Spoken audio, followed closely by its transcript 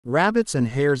Rabbits and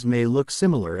hares may look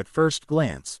similar at first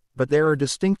glance, but there are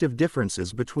distinctive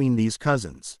differences between these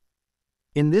cousins.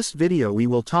 In this video we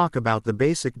will talk about the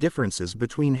basic differences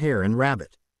between hare and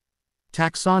rabbit.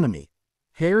 Taxonomy.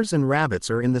 Hares and rabbits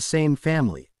are in the same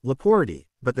family, Leporidae,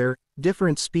 but they're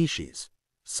different species.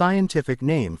 Scientific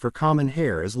name for common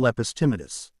hare is Lepus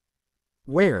timidus.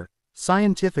 Where,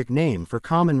 scientific name for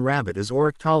common rabbit is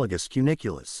Oryctolagus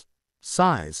cuniculus.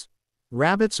 Size.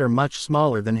 Rabbits are much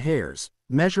smaller than hares,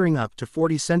 measuring up to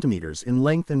 40 centimeters in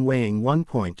length and weighing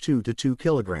 1.2 to 2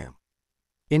 kg.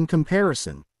 In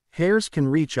comparison, hares can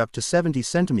reach up to 70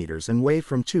 centimeters and weigh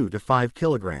from 2 to 5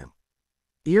 kg.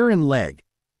 Ear and leg.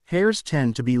 Hares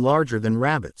tend to be larger than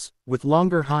rabbits, with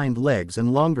longer hind legs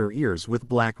and longer ears with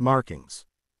black markings.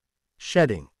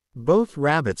 Shedding. Both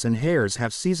rabbits and hares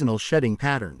have seasonal shedding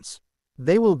patterns.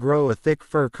 They will grow a thick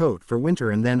fur coat for winter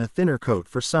and then a thinner coat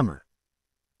for summer.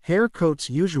 Hare coats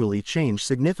usually change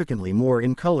significantly more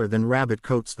in color than rabbit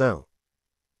coats though.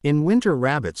 In winter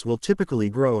rabbits will typically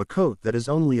grow a coat that is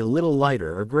only a little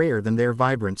lighter or grayer than their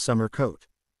vibrant summer coat.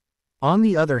 On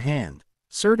the other hand,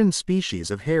 certain species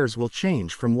of hares will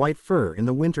change from white fur in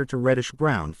the winter to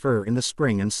reddish-brown fur in the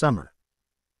spring and summer.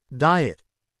 Diet.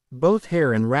 Both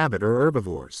hare and rabbit are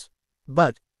herbivores.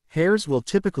 But, hares will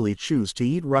typically choose to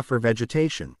eat rougher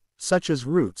vegetation, such as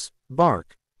roots,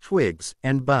 bark, twigs,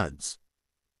 and buds.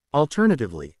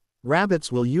 Alternatively,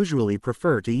 rabbits will usually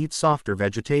prefer to eat softer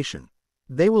vegetation.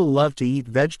 They will love to eat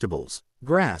vegetables,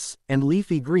 grass, and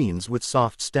leafy greens with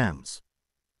soft stems.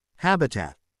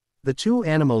 Habitat. The two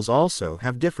animals also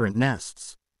have different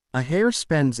nests. A hare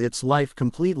spends its life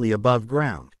completely above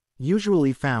ground,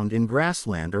 usually found in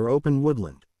grassland or open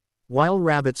woodland, while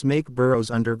rabbits make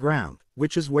burrows underground,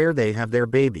 which is where they have their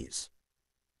babies.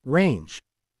 Range.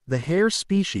 The hare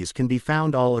species can be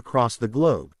found all across the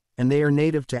globe, and they are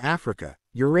native to Africa,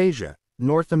 Eurasia,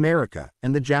 North America,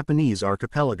 and the Japanese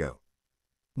archipelago.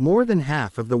 More than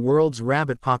half of the world's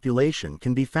rabbit population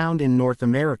can be found in North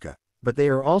America, but they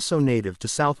are also native to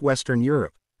southwestern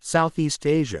Europe, Southeast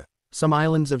Asia, some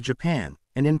islands of Japan,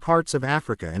 and in parts of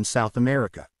Africa and South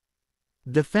America.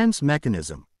 Defense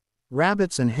mechanism.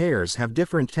 Rabbits and hares have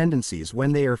different tendencies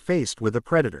when they are faced with a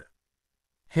predator.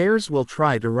 Hares will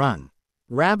try to run.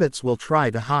 Rabbits will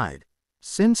try to hide.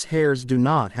 Since hares do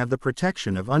not have the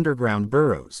protection of underground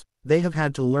burrows, they have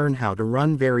had to learn how to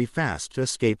run very fast to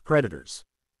escape predators.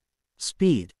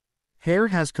 Speed. Hare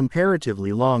has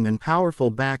comparatively long and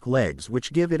powerful back legs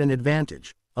which give it an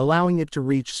advantage, allowing it to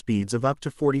reach speeds of up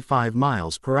to 45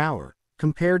 miles per hour,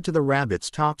 compared to the rabbit's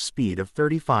top speed of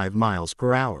 35 miles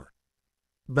per hour.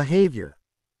 Behavior.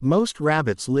 Most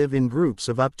rabbits live in groups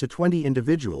of up to 20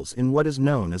 individuals in what is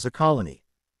known as a colony.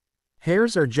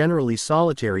 Hares are generally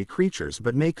solitary creatures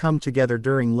but may come together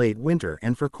during late winter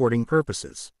and for courting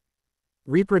purposes.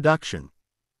 Reproduction.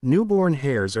 Newborn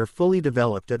hares are fully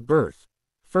developed at birth,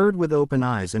 furred with open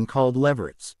eyes and called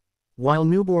leverets, while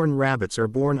newborn rabbits are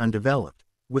born undeveloped,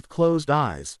 with closed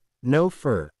eyes, no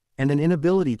fur, and an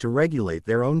inability to regulate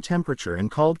their own temperature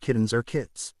and called kittens or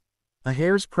kits. A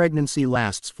hare's pregnancy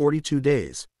lasts 42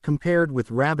 days, compared with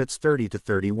rabbits' 30 to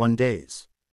 31 days.